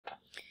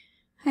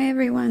Hi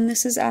everyone,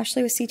 this is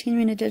Ashley with CT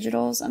Arena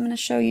Digitals. I'm going to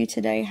show you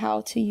today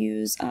how to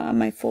use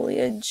my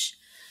foliage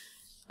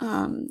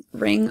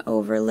ring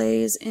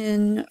overlays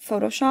in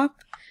Photoshop.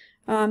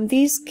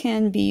 These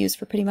can be used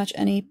for pretty much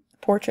any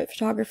portrait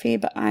photography,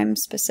 but I'm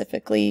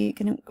specifically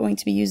going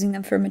to be using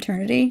them for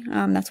maternity.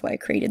 That's what I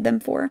created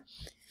them for.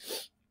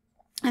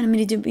 And I'm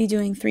going to be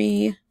doing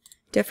 3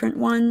 different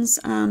ones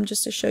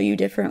just to show you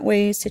different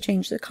ways to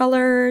change the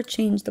color,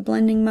 change the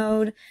blending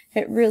mode.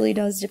 It really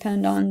does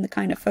depend on the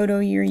kind of photo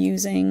you're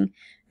using,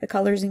 the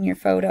colors in your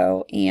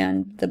photo,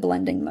 and the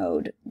blending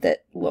mode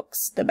that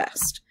looks the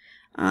best.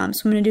 So I'm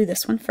going to do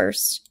this one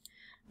first.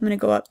 I'm going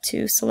to go up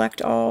to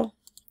Select All,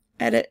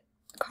 Edit,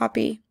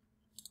 Copy,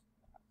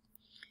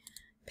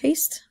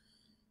 Paste,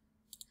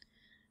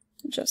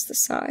 adjust the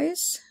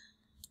size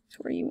to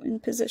where you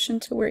in position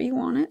to where you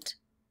want it.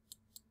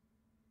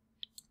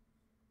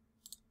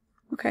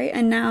 Okay,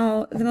 and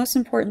now the most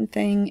important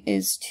thing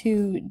is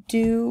to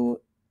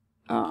do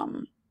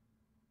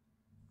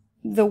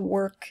the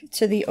work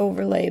to the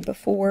overlay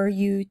before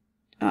you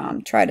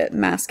try to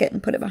mask it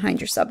and put it behind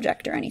your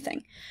subject or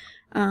anything.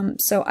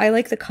 So I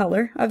like the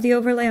color of the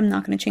overlay. I'm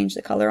not going to change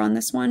the color on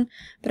this one,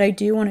 but I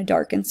do want to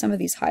darken some of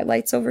these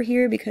highlights over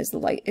here because the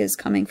light is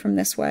coming from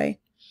this way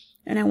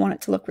and I want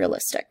it to look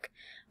realistic.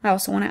 I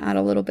also want to add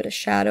a little bit of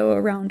shadow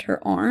around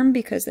her arm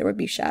because there would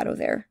be shadow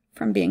there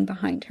from being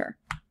behind her.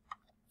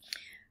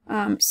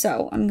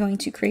 So I'm going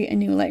to create a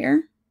new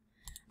layer.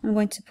 I'm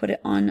going to put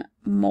it on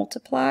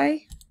multiply.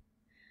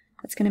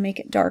 That's going to make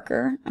it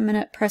darker. I'm going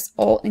to press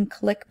Alt and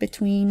click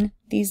between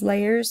these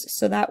layers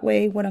so that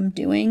way what I'm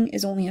doing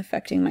is only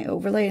affecting my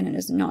overlay and it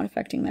is not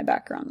affecting my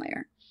background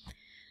layer.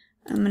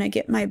 I'm going to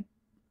get my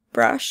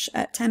brush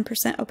at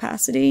 10%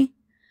 opacity,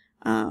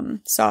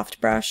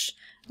 soft brush.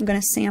 I'm going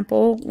to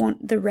sample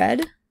the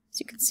red, so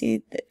you can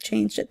see that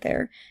changed it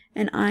there,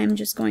 and I'm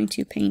just going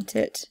to paint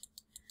it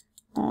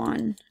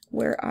on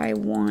where I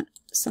want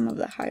some of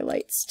the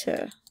highlights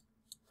to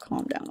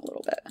calm down a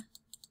little bit.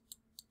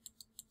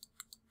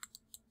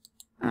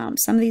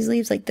 Some of these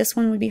leaves, like this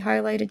one, would be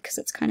highlighted because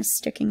it's kind of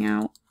sticking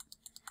out.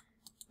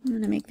 I'm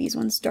going to make these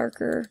ones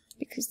darker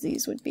because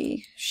these would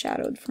be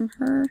shadowed from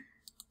her.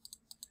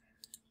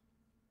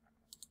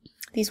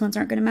 These ones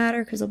aren't going to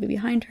matter because they'll be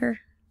behind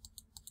her.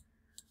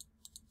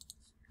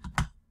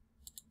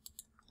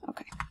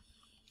 Okay.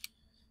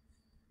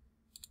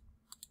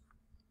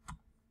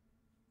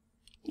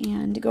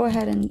 And go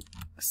ahead and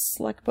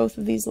select both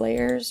of these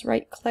layers,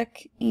 right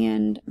click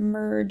and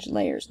merge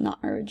layers,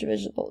 not merge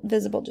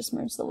visible, just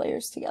merge the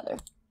layers together.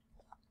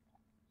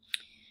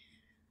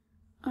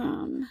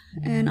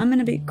 And I'm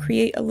going to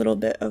create a little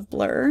bit of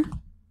blur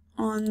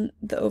on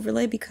the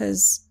overlay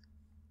because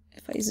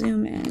if I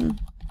zoom in,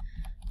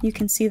 you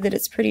can see that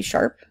it's pretty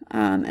sharp,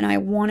 and I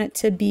want it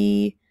to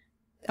be,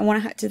 I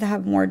want it to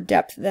have more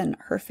depth than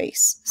her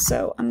face.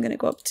 So I'm going to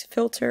go up to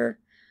Filter,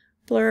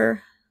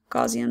 Blur,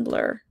 Gaussian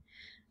Blur.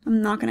 I'm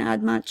not going to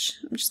add much.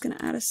 I'm just going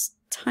to add a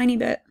tiny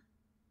bit.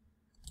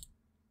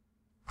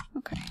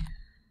 Okay.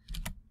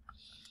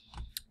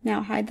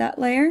 Now hide that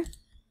layer.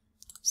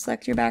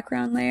 Select your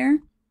background layer.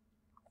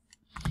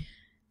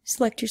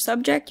 Select your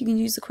subject. You can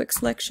use the quick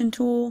selection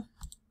tool.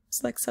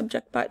 Select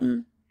subject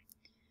button.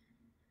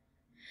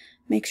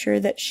 Make sure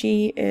that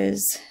she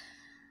is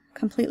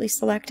completely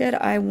selected.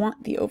 I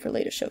want the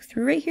overlay to show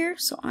through right here,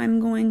 so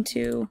I'm going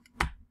to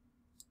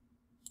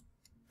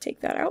take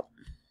that out.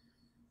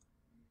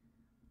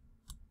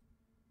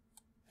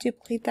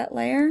 Duplicate that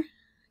layer,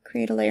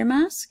 create a layer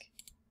mask,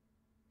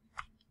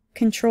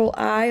 Control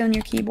I on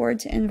your keyboard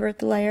to invert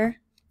the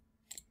layer,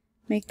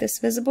 make this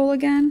visible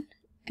again,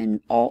 and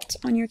Alt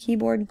on your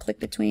keyboard and click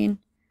between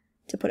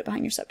to put it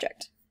behind your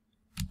subject.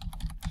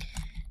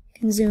 You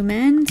can zoom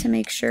in to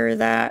make sure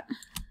that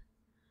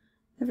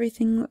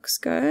everything looks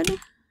good,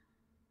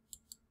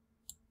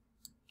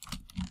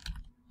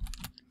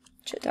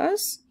 which it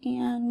does,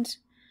 and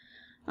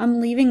I'm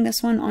leaving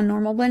this one on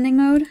normal blending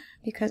mode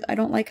because I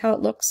don't like how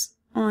it looks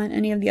on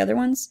any of the other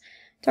ones.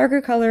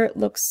 Darker color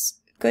looks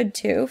good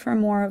too for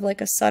more of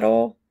like a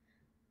subtle,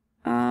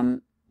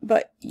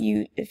 but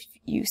if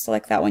you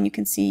select that one, you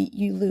can see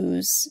you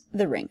lose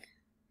the ring.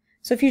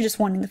 So if you're just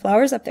wanting the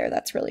flowers up there,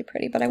 that's really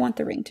pretty, but I want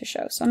the ring to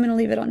show, so I'm going to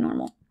leave it on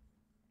normal.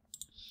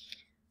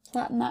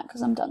 Flatten that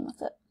because I'm done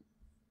with it.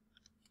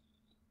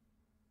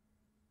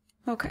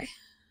 Okay,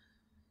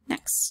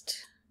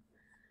 next,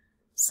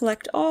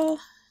 select all,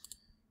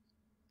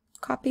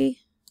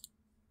 copy,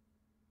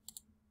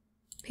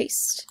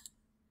 paste,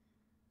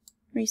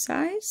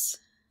 resize,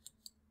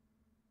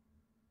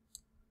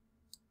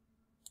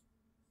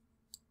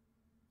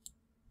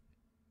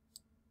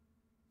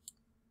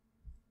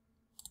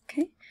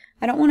 okay.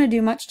 I don't want to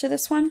do much to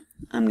this one.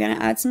 I'm going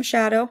to add some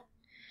shadow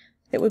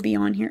that would be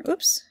on here.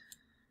 Oops,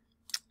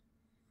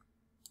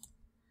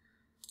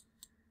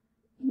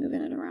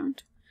 moving it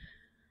around.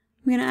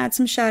 I'm going to add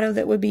some shadow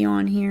that would be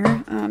on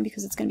here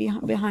because it's going to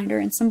be behind her,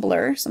 and some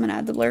blur. So I'm going to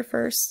add the blur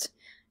first.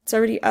 It's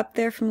already up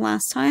there from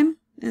last time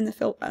in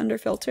the under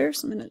filter,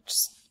 so I'm going to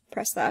just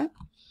press that.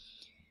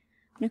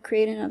 I'm going to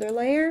create another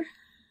layer,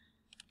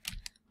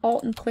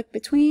 Alt and click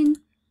between,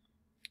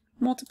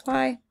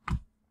 multiply,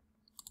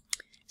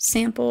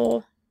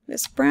 sample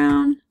this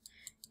brown,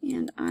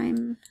 and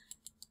I'm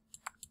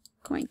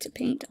going to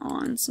paint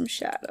on some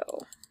shadow.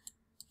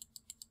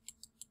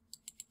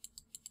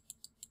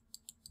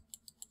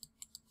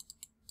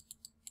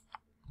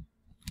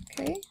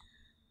 Okay,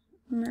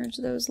 merge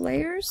those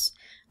layers.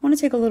 I want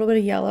to take a little bit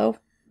of yellow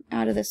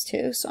out of this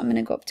too, so I'm going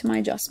to go up to my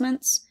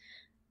adjustments,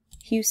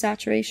 hue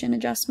saturation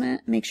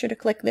adjustment, make sure to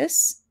click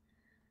this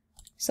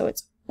so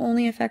it's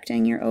only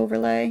affecting your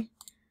overlay.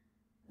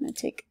 I'm going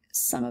to take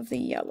some of the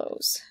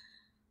yellows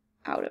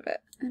out of it,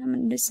 and I'm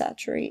going to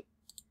desaturate,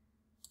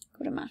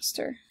 go to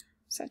master,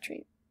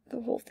 saturate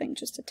the whole thing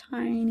just a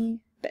tiny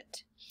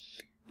bit.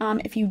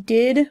 If you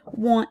did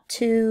want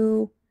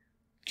to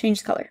change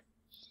the color,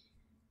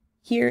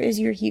 here is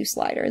your hue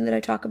slider that I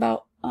talk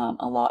about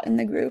a lot in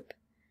the group.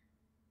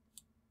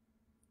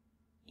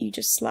 You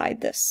just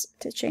slide this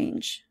to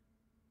change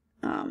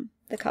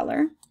the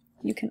color.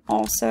 You can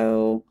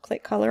also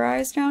click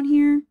colorize down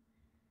here,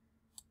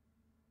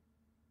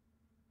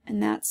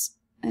 and that's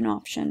an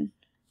option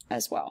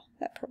as well.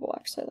 That purple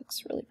actually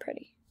looks really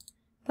pretty,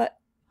 but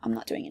I'm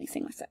not doing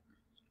anything with it.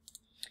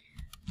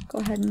 Go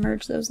ahead and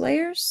merge those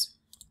layers,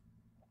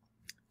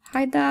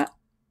 hide that,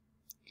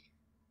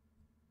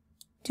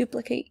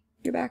 duplicate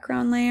your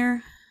background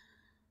layer,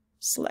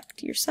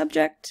 select your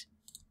subject.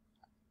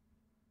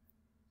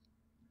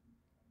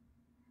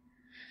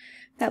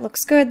 That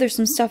looks good. There's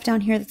some stuff down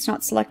here that's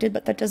not selected,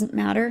 but that doesn't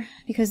matter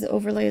because the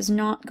overlay is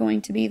not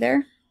going to be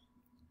there.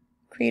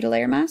 Create a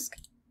layer mask.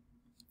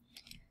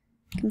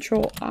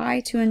 Control I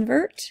to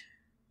invert.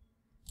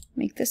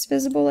 Make this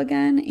visible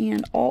again,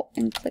 and Alt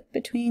and click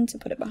between to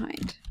put it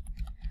behind.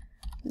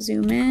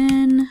 Zoom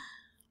in.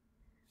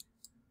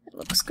 It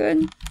looks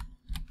good.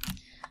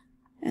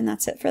 And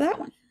that's it for that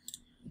one.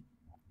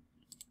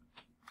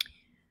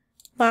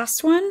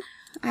 Last one.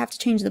 I have to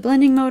change the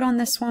blending mode on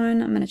this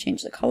one. I'm going to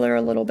change the color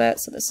a little bit,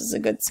 so this is a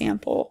good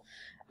sample.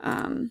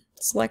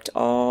 Select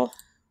all,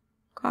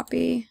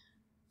 copy,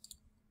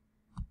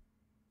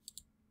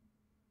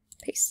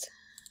 paste.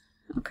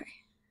 Okay.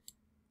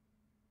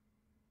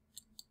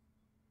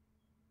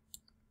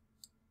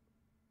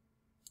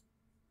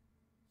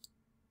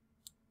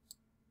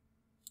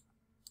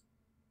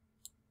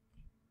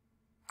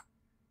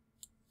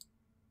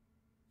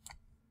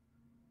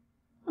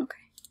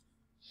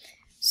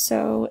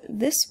 So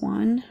this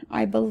one,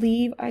 I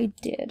believe I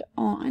did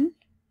on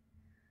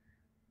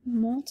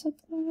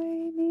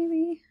multiply,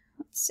 maybe?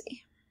 Let's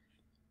see.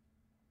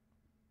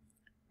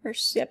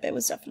 First, yep, it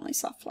was definitely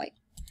soft light.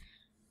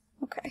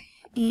 Okay,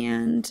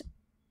 and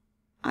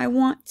I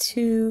want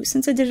to,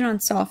 since I did it on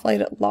soft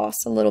light, it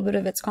lost a little bit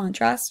of its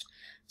contrast.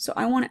 So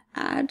I want to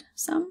add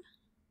some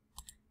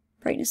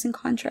brightness and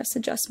contrast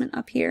adjustment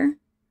up here.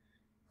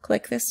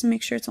 Click this to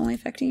make sure it's only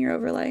affecting your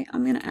overlay.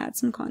 I'm going to add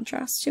some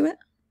contrast to it.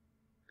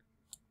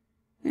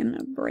 I'm going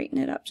to brighten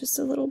it up just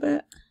a little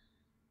bit.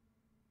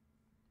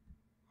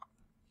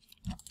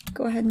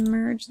 Go ahead and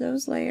merge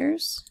those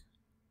layers.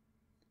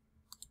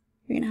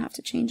 You're going to have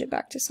to change it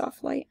back to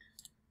soft light.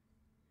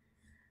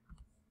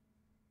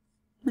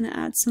 I'm going to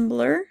add some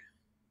blur.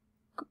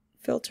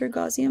 Filter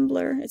Gaussian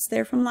blur. It's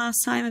there from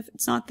last time. If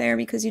it's not there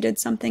because you did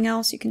something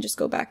else, you can just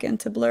go back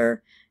into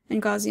blur and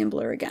Gaussian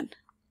blur again.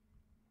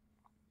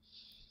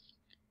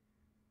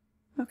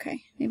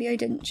 Okay, maybe I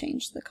didn't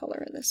change the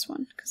color of this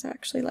one because I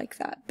actually like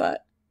that,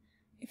 but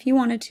if you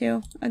wanted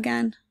to,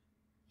 again,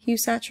 hue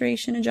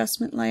saturation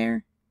adjustment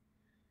layer.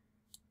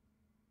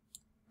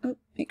 Oh,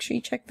 make sure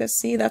you check this.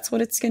 See, that's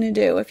what it's going to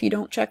do if you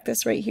don't check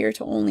this right here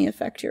to only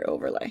affect your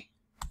overlay.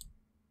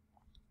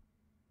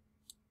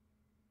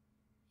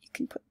 You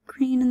can put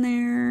green in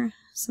there,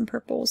 some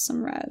purples,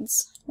 some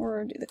reds,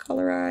 or do the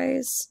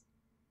colorize.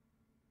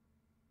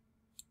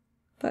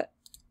 But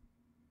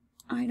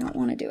I don't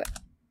want to do it.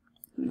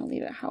 I'm going to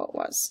leave it how it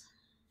was.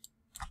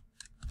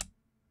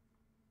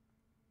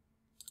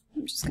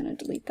 I'm just going to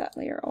delete that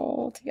layer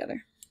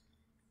altogether.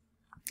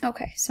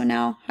 Okay, so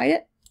now hide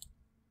it.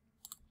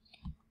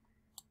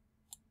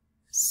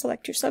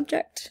 Select your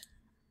subject.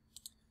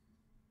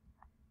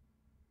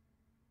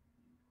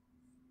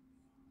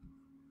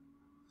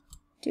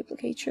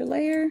 Duplicate your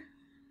layer.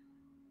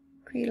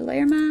 Create a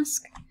layer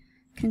mask.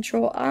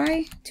 Control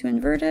I to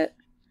invert it.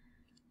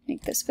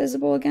 Make this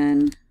visible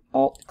again.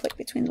 Alt, click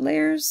between the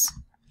layers.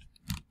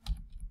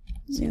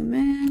 Zoom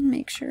in,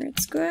 make sure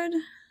it's good.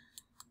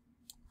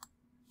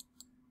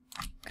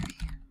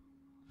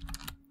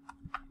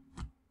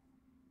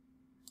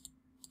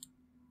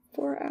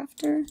 Before,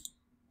 after.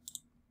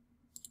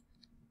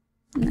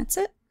 And that's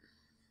it.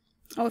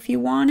 Oh, if you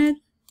wanted,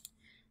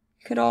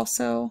 you could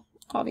also,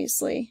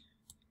 obviously,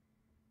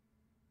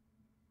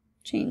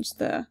 change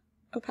the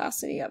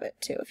opacity of it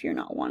too if you're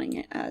not wanting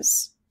it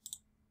as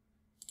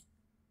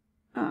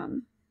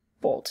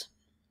bold.